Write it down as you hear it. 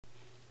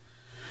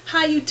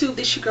Hi YouTube,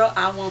 this your girl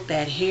I Want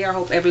That Hair.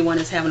 Hope everyone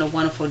is having a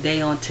wonderful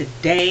day on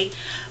today.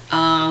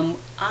 I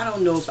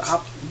don't know if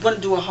I'm going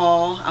to do a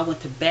haul. I went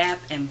to Bath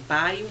and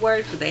Body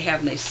Works because they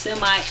have a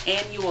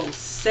semi-annual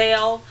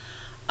sale.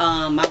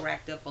 I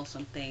racked up on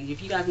some things.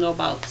 If you guys know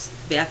about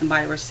Bath and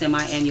Body Works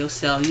semi-annual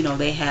sale, you know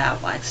they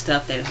have like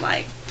stuff that is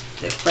like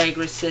their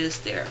fragrances,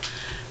 their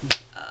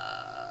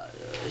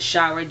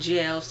shower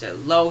gels, their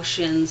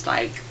lotions,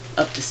 like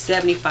up to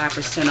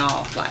 75%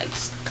 off. Like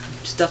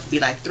stuff be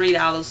like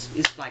 $3.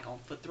 It's like on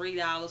for $3,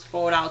 $4,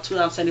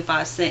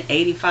 $2.75,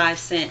 85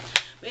 cents.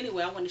 But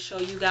anyway, I want to show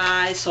you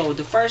guys. So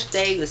the first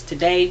day is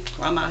today.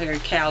 I'm out here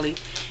in Cali,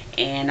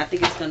 and I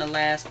think it's gonna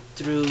last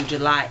through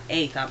July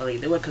 8th, I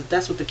believe. Because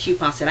that's what the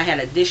coupon said. I had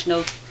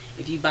additional.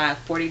 If you buy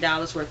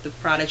 $40 worth of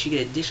products, you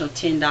get additional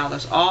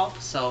 $10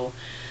 off. So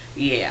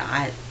yeah,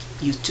 I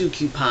used 2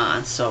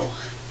 coupons. So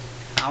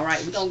all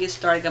right, we're gonna get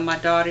started. Got my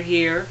daughter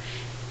here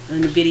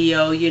in the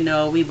video. You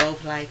know, we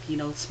both like, you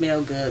know,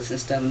 smell goods and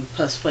stuff, and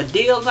plus for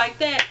deals like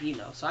that, you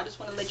know. So I just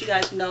want to let you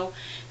guys know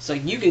so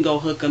you can go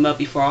hook them up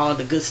before all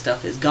the good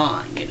stuff is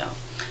gone, you know.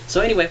 So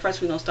anyway, first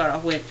we're gonna start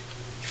off with,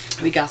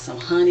 we got some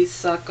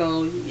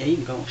Honeysuckle. Yeah, you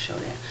can go and show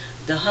that.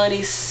 The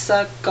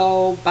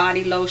Honeysuckle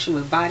body lotion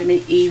with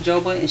vitamin E,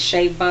 jojoba, and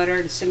shea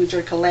butter. The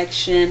signature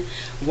collection.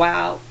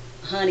 Wild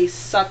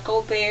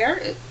Honeysuckle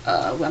there.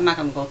 I'm not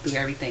gonna go through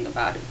everything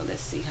about it, but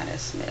let's see how that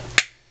smells.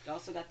 You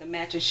also got the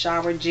matching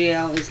shower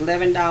gel. It's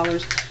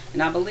 $11,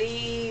 and I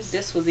believe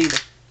this was either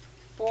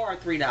 $4 or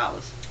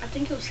 $3. I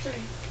think it was $3. I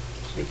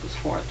think it was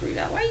 $4 or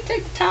 $3. Why you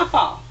take the top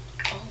off?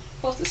 Oh,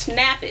 supposed to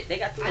snap it. They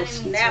got the little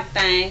snap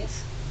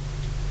things.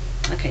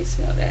 I can't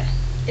smell that.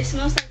 It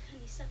smells like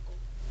honeysuckle.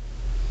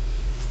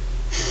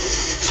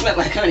 Smell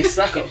like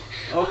honeysuckle.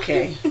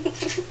 Okay.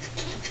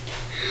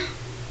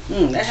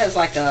 That has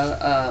like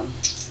a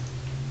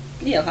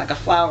yeah, like a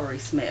flowery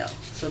smell.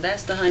 So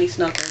that's the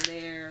Honeysuckle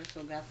there.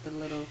 So got the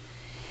little,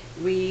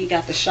 we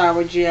got the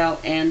shower gel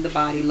and the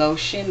body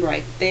lotion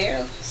right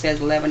there. It says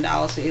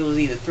 $11, so it was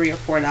either $3 or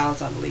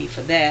 $4, I believe,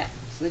 for that.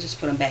 So let's just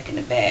put them back in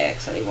the bag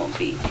so they won't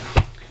be.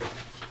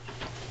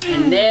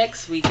 And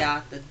next we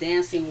got the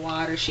dancing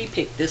water. She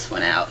picked this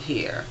one out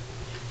here.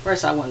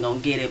 First I wasn't gonna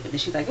get it, but then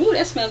she's like, "Ooh,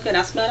 that smells good."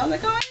 I smelled it. I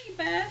was like, "Oh, it ain't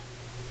bad." I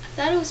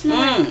thought it was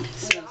like it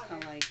smells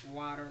kind of like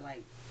water,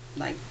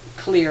 like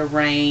clear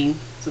rain.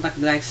 So like a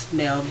nice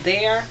smell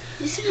there.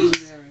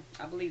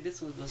 I believe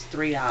this one was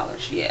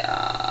 $3. Yeah,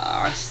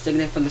 our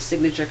signature from the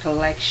signature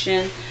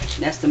collection.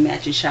 And that's the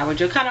matching shower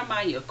gel. Kind of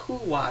remind you of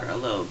Cool Water a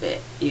little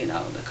bit. You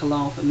know, the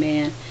cologne for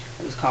men.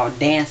 It was called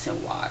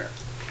Dancing Water.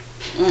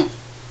 The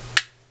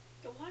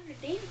water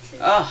dances.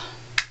 Oh,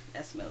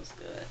 that smells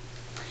good.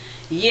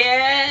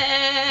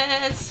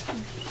 Yes.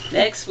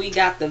 Next we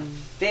got the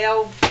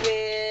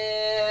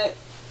Velvet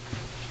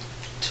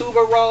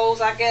Tuberose,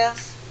 I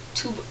guess.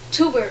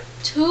 Tuberose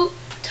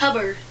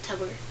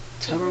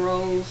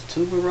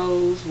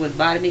with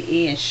vitamin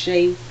E and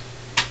shea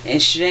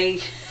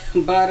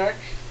butter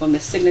from the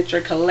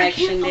signature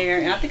collection there.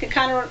 And I think it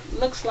kind of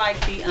looks like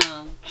the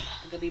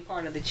it'll be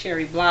part of the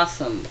Cherry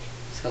Blossom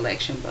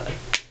collection, but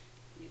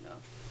you know,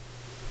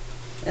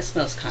 that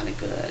smells kind of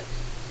good.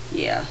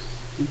 Yeah,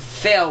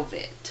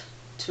 Velvet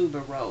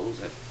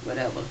Tuberose or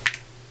whatever.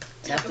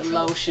 That's the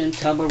lotion,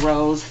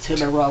 Tuberose,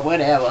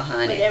 whatever,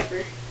 honey.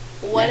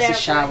 Whatever. That's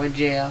a shower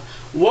gel.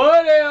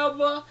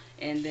 Whatever.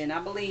 And then I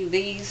believe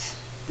this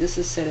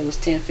is said it was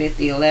 $10,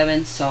 $50,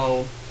 $11,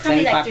 so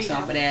 75%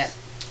 off of that.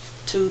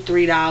 $2,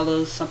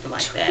 $3, something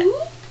like that.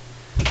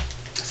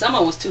 Some of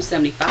them was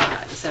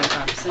 $2.75, the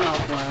 75%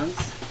 off ones.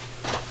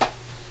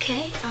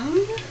 Okay.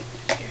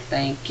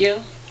 Thank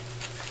you.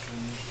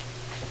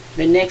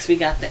 Then next we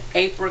got the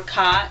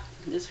apricot.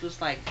 This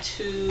was like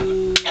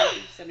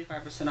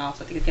 $75% off.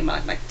 So I think it came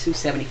out like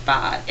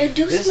 $2.75.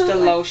 This is the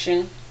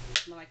lotion.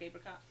 Smell like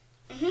apricot.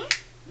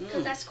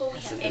 Because that's cool. We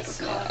have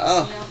apricot.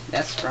 Oh,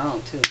 that's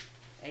strong too.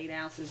 8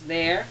 ounces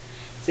there.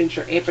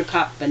 Signature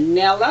apricot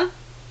vanilla.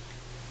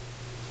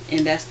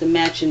 And that's the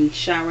matching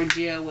shower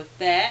gel with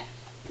that.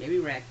 Yeah, we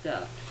racked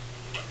up.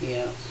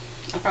 Yeah.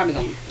 I'm probably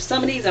gonna,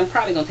 some of these I'm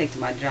probably gonna take to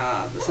my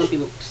job, but some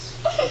people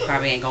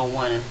probably ain't gonna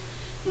wanna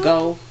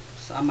go.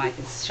 So I might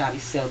just try to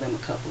sell them a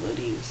couple of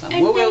these. So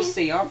we'll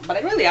see.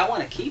 But really I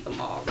wanna keep them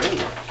all, really.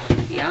 To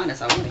be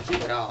honest, I wanna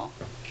keep it all.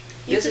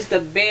 This is the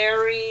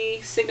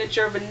berry,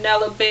 signature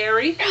vanilla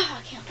berry. Oh,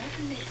 I can't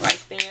open this.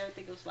 Right there. I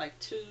think it was like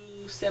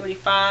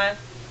 $2.75.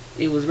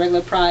 It was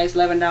regular price,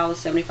 $11,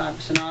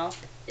 75%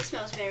 off. It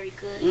smells very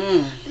good.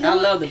 I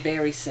love the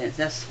berry scent.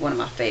 That's one of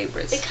my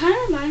favorites. It kind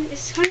of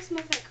smells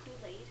like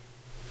Kool-Aid.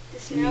 The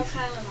smell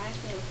kind of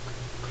reminds me of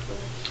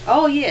Kool-Aid.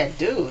 Oh yeah,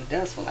 dude, it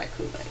does smell like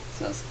Kool-Aid. It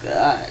smells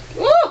good.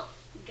 Woo!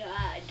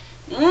 God.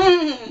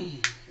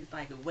 It's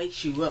like it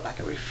wakes you up, like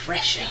a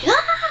refresher.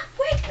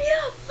 Wake me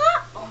up!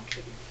 Oh, I'm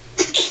kidding.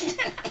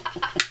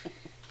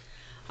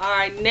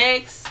 Alright,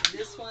 next,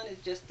 this one is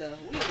just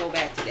we'll go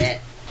back to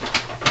that.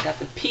 Got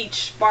the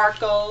peach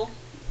sparkle,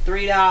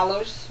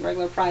 $3,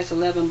 regular price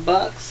 $11.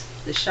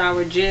 The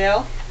shower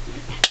gel,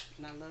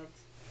 and I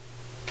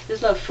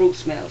just love fruit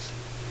smells.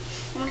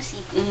 I want to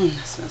see.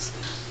 That smells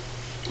good.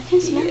 I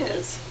can smell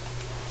Yes. it.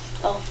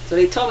 Oh. So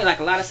they told me like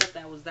a lot of stuff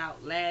that was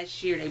out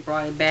last year, they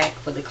brought it back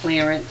for the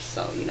clearance.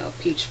 So, you know,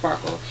 Peach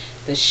Sparkle.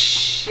 The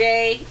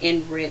Shea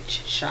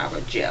Enriched Shower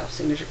Gel.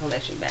 Signature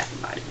Collection Bath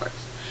and Body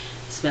Works.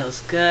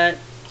 Smells good.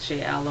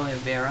 Shea Aloe and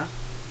Vera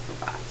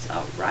provides.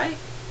 Alright.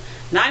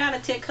 9 out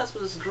of 10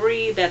 customers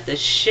agree that the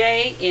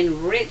Shea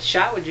Enriched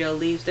Shower Gel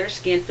leaves their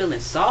skin feeling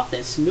soft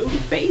and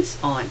smooth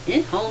based on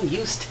in-home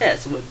use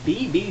tests with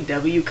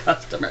BBW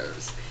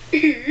customers.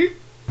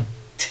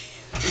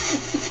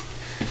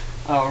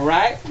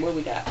 Alright, what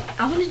we got?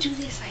 I want to do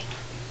this like.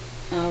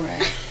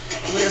 Alright.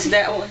 What is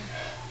that one?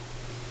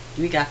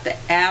 We got the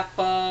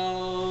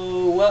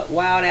apple. What?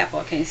 Wild apple.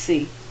 I can't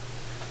see.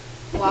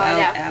 Wild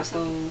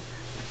apple.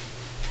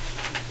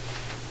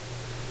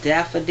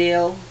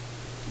 Daffodil.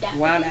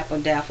 Wild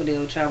apple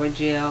daffodil shower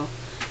gel.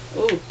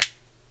 Ooh.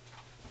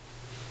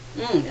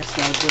 That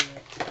smells good.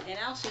 And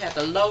I also got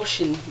the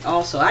lotion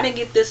also. I didn't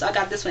get this. I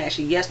got this one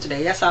actually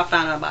yesterday. That's how I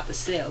found out about the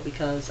sale,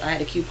 because I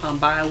had a coupon,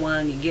 buy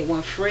one and get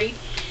one free.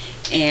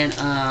 And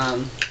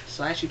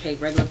so I actually paid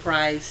regular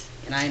price,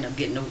 and I ended up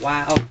getting the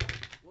wild.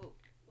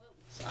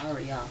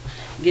 Sorry, y'all.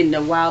 Getting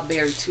the wild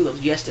berry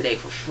tulips yesterday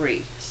for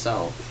free.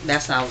 So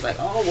that's how I was like,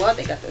 oh, well,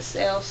 they got the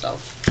sale, so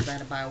I had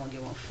to buy one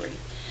get one free.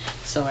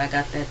 So I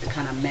got that to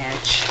kind of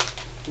match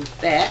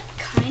with that.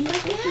 Kind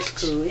of Which is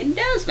cool. It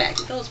does match.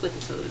 It goes with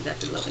it, so it's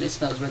definitely love, and it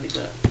smells really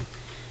good.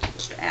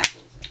 With the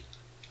apples.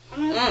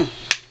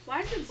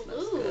 Why is it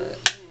blue?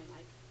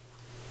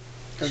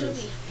 Good. Should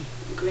be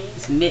green.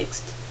 It's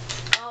mixed.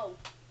 Oh.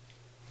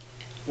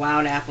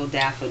 Wild apple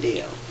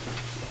daffodil.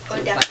 Or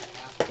So daffodil.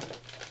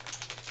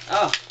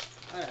 Oh,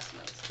 that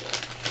smells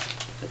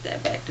good. Put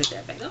that back. Put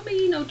that back. Don't be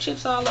eating no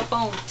chips all up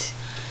on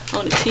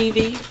the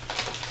TV.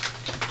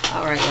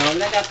 All right, y'all.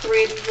 And I got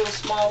 3 of these little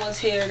small ones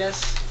here.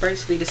 That's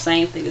basically the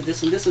same thing as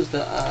this one. This is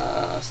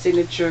the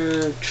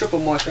signature triple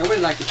moisture. I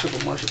really like the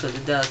triple moisture because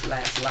it does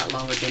last a lot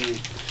longer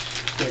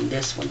than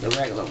this one, the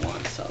regular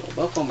one. So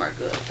both of them are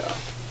good though.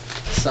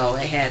 So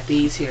they had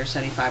these here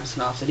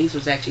 75% off. So these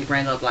was actually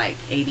bring up like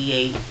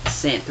 88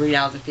 cents,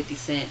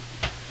 $3.50.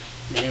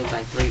 And then it was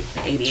like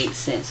 88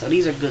 cents. So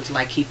these are good to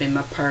like keep in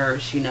my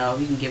purse. You know,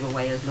 you can give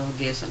away as little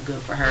gifts. Are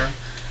good for her.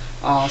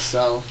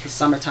 Also, the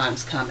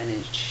summertime's coming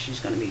and she's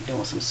gonna be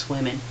doing some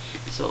swimming.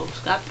 So it's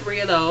got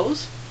 3 of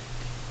those.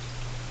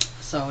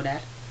 So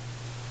there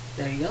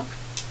you go.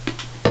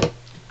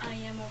 I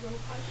am a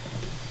robot.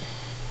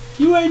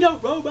 You ain't no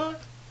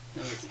robot.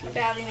 No, A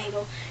Bally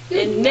Mango.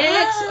 And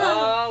next,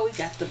 we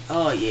got the,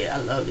 yeah, I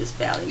love this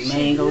Bally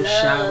Mango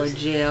shower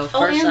gel.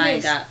 First, I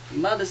got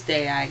Mother's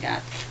Day. I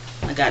got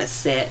a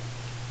set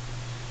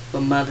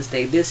for Mother's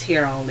Day. This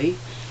here only,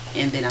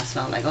 and then I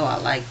saw like, oh, I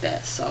like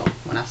that. So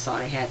when I saw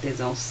they had this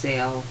on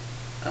sale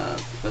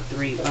for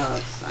 $3,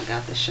 I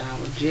got the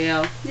shower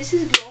gel. This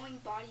is glowing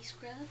body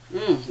scrub.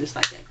 Just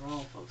like that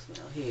grown folks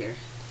smell here.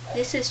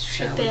 This is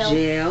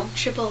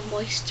triple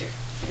moisture.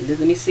 And then,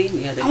 let me see.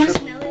 We have the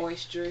triple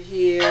moisture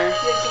here.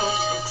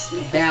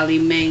 Bally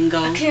Mango.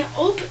 I can't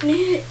open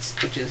it.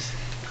 Which is,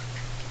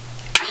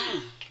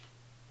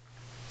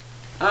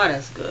 oh,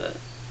 that's good.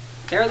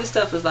 The early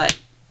stuff was like,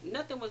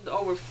 nothing was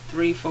over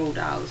 $3-4,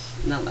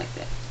 nothing like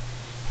that.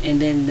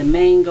 And then the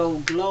Mango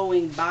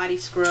glowing body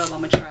scrub,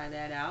 I'm gonna try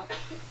that out.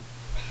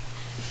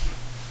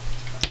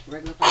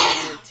 Regular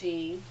price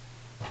 14,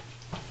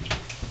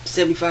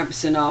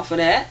 75% off of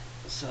that.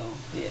 So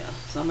yeah,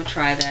 so I'm gonna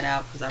try that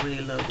out because I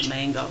really love the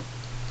mango.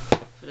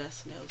 So that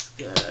smells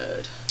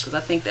good. Because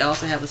I think they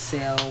also have a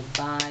sale,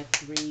 buy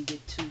 3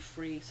 get 2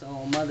 free. So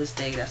on Mother's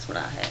Day, that's what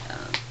I had.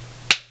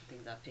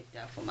 Things I picked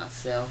out for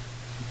myself.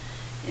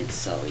 And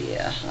so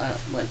yeah, I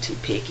wasn't too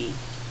picky.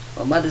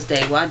 For Mother's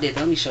Day, what I did,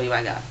 let me show you.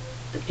 I got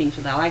the pink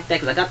one. I like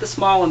that because I got the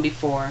small one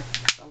before.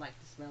 So I like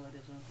the smell of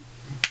this one.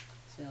 It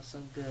smells so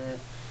good.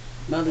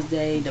 Mother's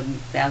Day, the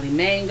Bally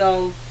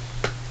Mango.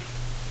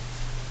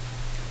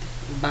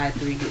 Buy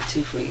 3 get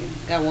 2 free.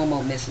 Got one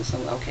more missing. So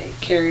okay,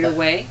 Carried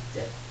Away.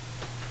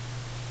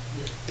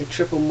 The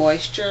triple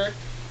moisture.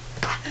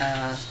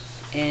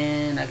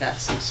 And I got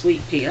some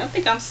sweet pea. I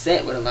think I'm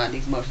set with a lot of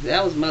these moistures.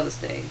 That was Mother's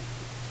Day.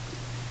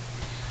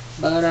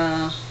 But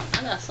I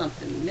got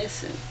something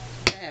missing.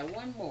 I had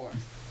one more.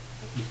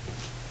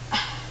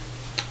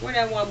 Where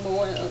that one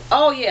more?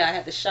 Oh yeah, I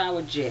had the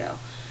shower gel.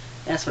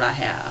 That's what I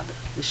have.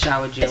 The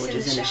shower gel, which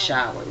is in the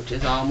shower, which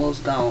is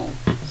almost gone.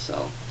 So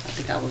I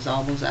think I was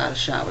almost out of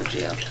shower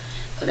gel.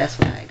 So that's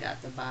what I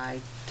got, to buy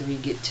 3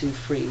 get 2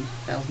 free.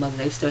 That was Mother's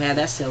Day. They still have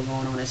that sale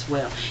going on as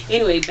well.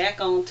 Anyway, back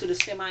on to the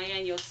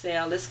semi-annual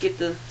sale. Let's get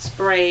the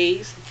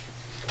sprays.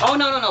 Oh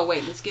no,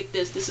 wait. Let's get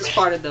this. This is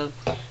part of the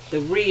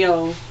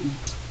Rio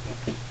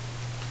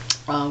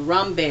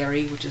rum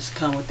berry, which is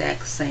come with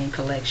that same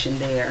collection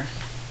there.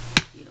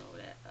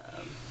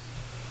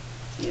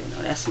 You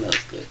know that smells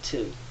good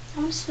too. I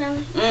want to smell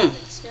it. I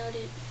smelled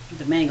it.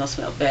 The mango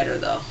smell better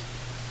though.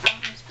 I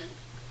want to smell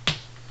it.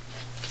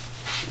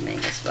 The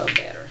mango smell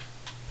better.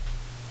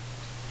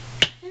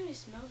 I can't really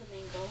smell the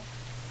mango.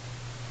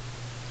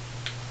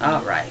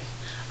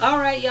 All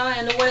right, y'all.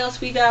 And what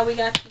else we got? We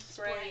got the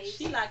sprays.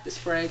 She liked the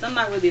sprays. I'm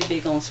not really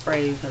big on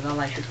sprays because I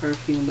like the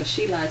perfume, but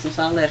she likes them,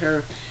 so I'll let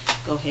her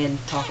go ahead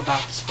and talk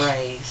about the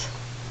sprays.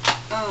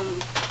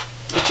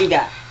 What you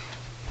got?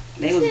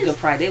 They was a good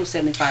price. They was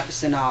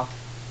 75% off.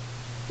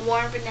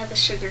 Warm vanilla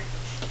sugar.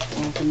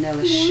 Warm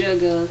vanilla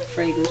sugar,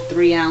 fragrance,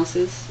 3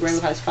 ounces.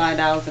 Regular price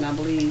 $5, and I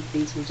believe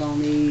these was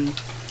only,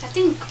 I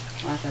think,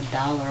 like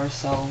 $1 or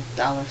so,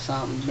 $1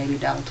 something, maybe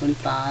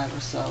 $1.25 or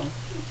so.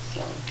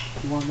 So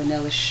warm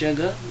vanilla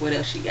sugar. What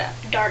else you got?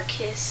 Dark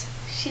Kiss.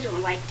 She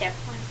don't like that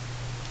one.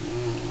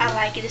 I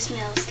like it. It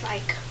smells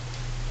like.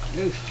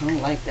 Oof, I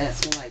don't like that. It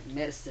smells like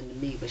medicine to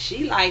me, but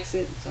she likes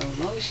it. So as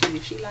long as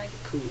she likes it,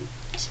 cool.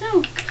 It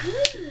smells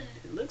good.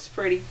 It looks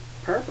pretty,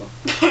 purple.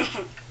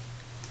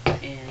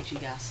 And you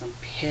got some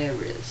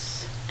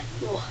Paris.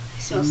 Oh,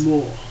 it smells.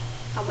 More.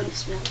 I want to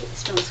smell it. It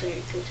smells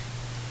very good.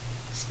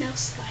 It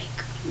smells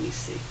like. Let me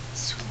see.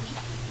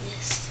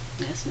 Sweetness.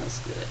 That smells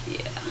good,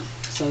 yeah.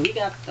 So we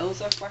got,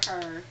 those are for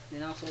her.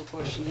 Then also, of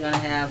course, she's gonna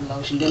have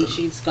lotion. Then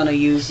she's gonna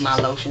use my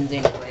lotions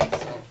anyway,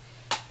 so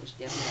which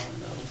definitely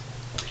one of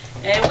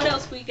those. And what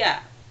else we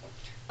got?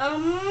 We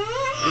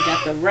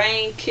got the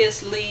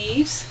Rainkissed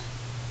leaves.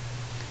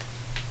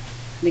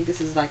 I think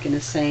this is like in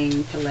the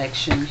same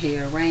collection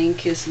here.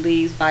 Rainkissed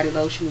leaves body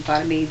lotion with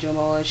vitamin gel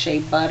oil, shea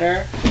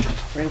butter.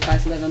 Regular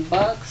price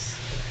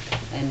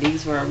 $11. And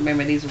these were,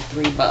 remember, these were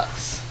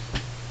 $3.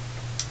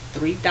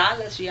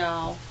 $3,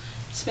 y'all.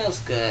 Smells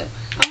good.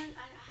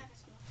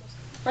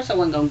 First I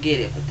wasn't gonna get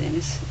it, but then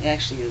it's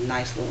actually a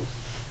nice little.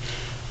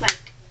 Like,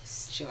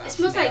 chill out it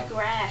smells smell. like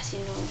grass, you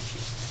know.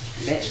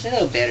 It's a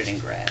little better than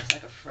grass,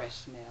 like a fresh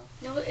smell.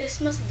 No, it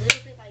smells a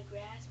little bit like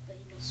grass, but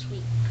you know,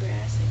 sweet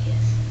grass, I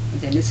guess.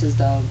 And then this is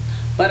the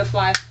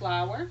butterfly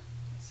flower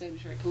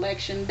signature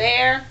collection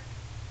there.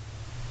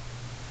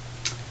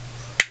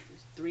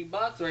 It's $3.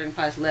 Regular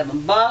price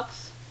 $11.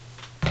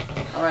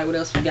 All right, what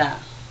else we got?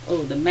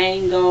 Oh, the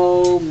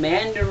mango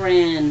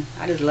Mandarin.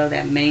 I just love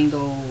that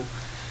mango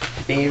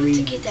berry. I want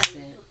to get that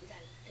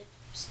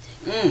lipstick.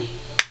 I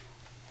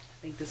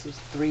think this was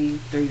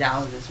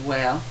 $3 as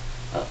well.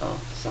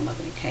 Some of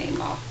them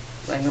came off.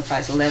 Regular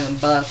price $11.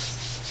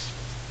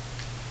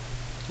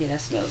 Yeah,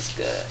 that smells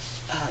good.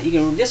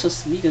 You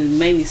can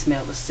mainly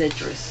smell the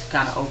citrus,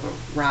 kind of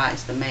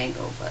overrides the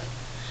mango, but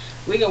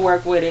we can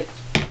work with it.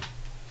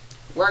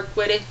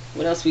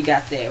 What else we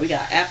got there? We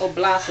got apple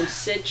blossom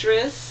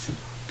citrus.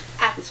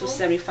 This was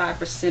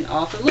 75%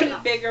 off. A little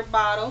bit bigger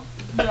bottle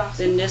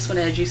than this one,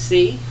 as you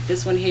see.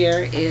 This one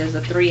here is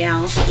a 3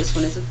 ounce. This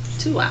one is a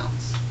 2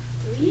 ounce.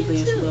 Usually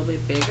it's a little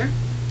bit bigger.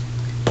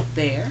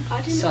 There.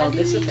 So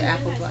this is the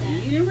apple blossom.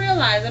 You didn't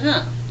realize it,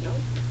 huh? Nope.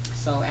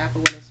 So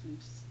apple with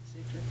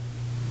citrus.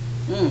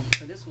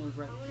 So this one's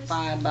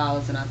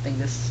 $5, and I think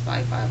this is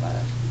like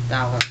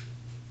 $5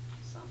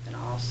 something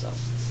also,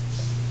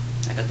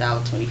 like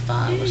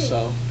 $1.25 or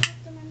so.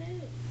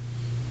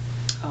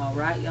 All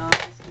right, y'all.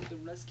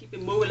 Let's keep it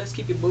moving.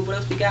 What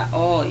else we got?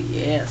 Oh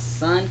yeah,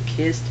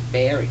 sun-kissed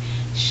berry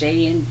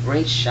shea and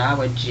bridge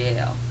shower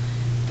gel,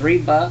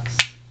 $3.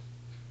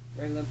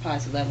 Regular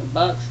price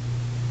 $11.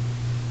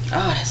 Oh,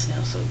 that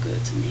smells so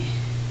good to me.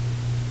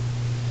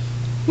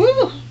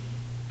 Woo!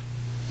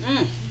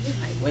 It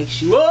like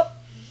wakes you up.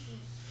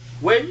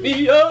 Wake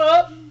me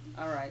up.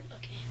 All right.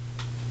 Okay.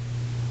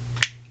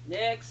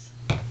 Next.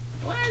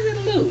 Why is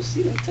it loose?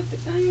 You done took the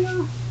thing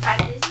off.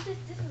 This is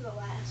the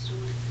last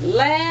one.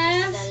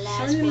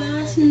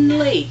 Last and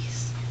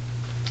least.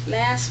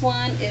 Last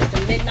one is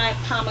the Midnight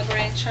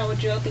Pomegranate Shower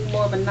Gel. I think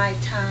more of a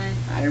nighttime.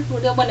 I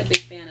wasn't a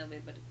big fan of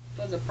it, but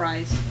for the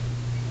price,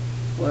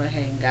 went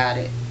ahead and got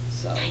it.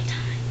 So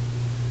Nighttime.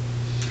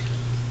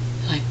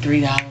 like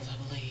 $3, I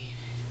believe.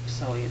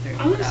 So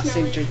our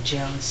signature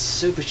gel is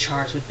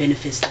supercharged with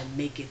benefits that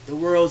make it the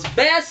world's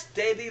best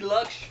daily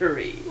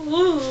luxury.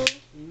 Ooh.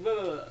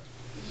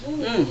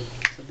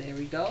 So there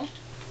we go.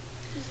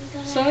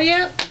 So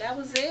yeah, that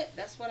was it.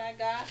 That's what I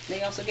got.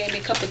 They also gave me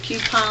a couple of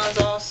coupons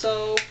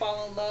also.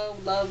 Fall in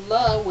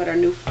love with our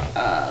new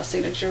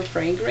signature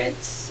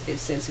fragrance. It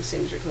says the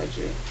signature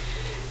collection.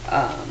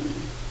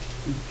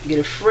 Get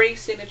a free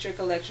signature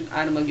collection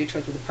item of your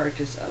choice with a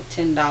purchase of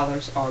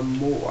 $10 or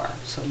more.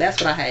 So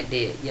that's what I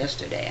did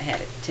yesterday. I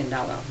had a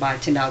 $10, buy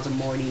 $10 or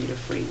more, and you get a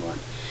free one.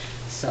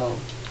 So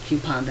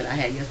coupon that I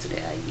had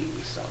yesterday I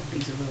used. So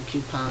these are little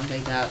coupons. They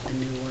got the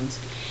new ones.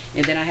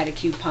 And then I had a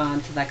coupon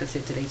to, like I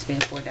said, today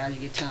spend $4, you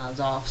get $10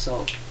 off.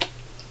 So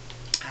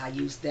I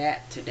used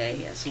that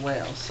today as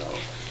well. So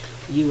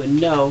you would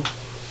know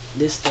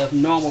this stuff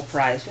normal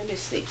price. Let me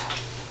see.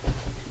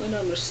 Where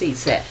are the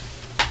receipts at?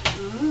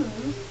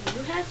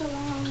 You have the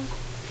wrong.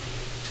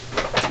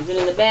 Is it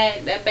in the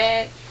bag? That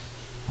bag?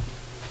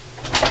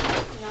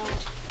 No.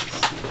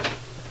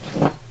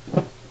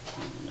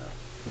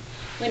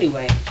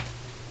 Anyway,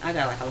 I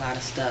got like a lot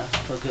of stuff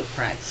for a good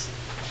price.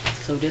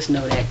 So just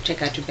know that.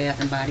 Check out your Bath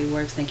and Body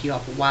Works. Thank you all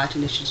for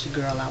watching. This is your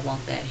girl, I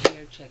Want That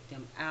Hair. Check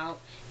them out.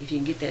 If you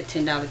can get that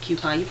 $10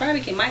 coupon, you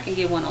probably might can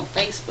get one on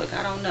Facebook.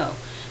 I don't know.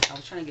 I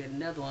was trying to get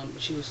another one,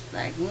 but she was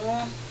like, no,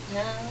 I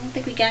don't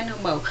think we got no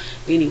more.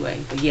 But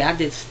anyway, but yeah, I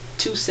did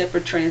 2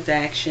 separate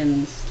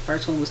transactions. The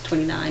first one was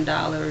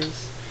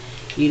 $29.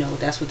 You know,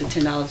 that's with the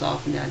 $10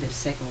 off, and then I did the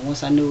second one.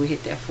 Once I knew we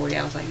hit that 40,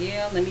 I was like,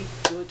 yeah, let me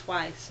do it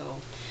twice. So,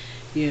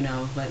 you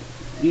know, but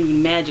you can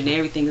imagine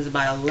everything is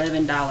about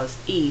 $11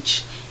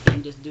 each.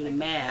 And just do the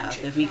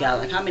math. If we got,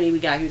 like, how many we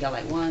got here? We got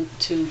like 1,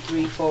 2,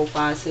 3, 4,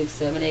 5, 6,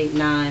 7, 8,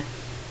 9,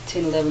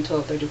 10, 11,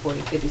 12, 13,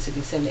 14, 15,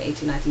 16, 17,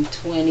 18, 19,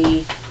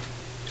 20,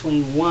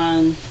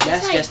 21.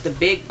 That's like just the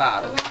big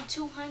bottle. Around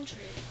 200.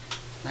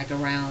 Like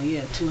around,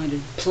 yeah, $200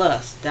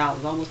 plus,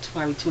 almost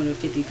probably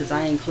 250, because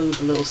I include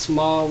the little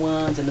small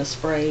ones and the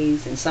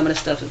sprays, and some of the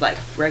stuff is like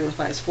regular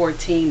price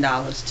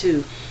 $14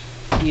 too.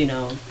 You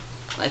know,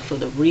 like for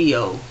the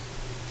Rio,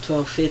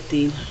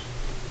 $12.50.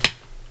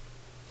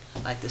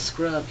 Like the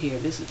scrub here,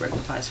 this is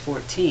regular price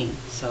 $14.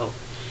 So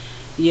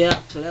yeah,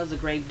 so that was a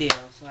great deal.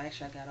 So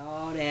actually I got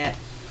all that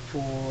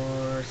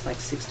for, it's like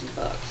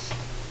 $60.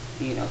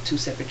 You know, 2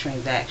 separate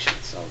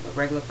transactions. So the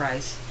regular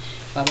price,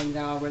 if I wouldn't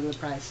got all regular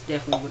price,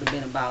 definitely would have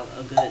been about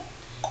a good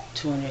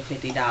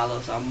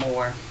 $250 or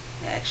more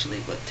actually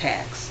with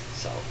tax.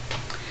 So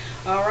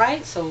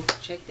alright, so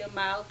check them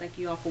out. Thank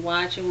you all for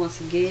watching.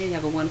 Once again,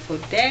 have a wonderful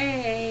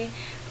day.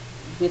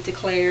 Went to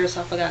Claire's,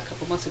 I forgot, a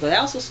couple months ago. I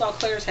also saw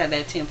Claire's had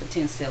that 10 for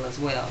 10 sale as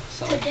well.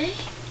 So today?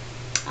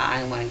 I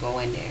didn't want to go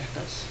in there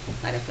because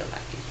I didn't feel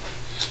like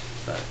it.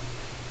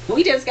 But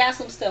we just got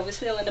some stuff. It's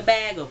still in the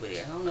bag over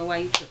there. I don't know why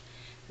you took.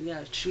 We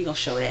gonna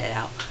show that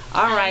out.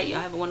 All right,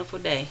 y'all have a wonderful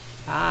day.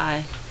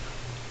 Bye.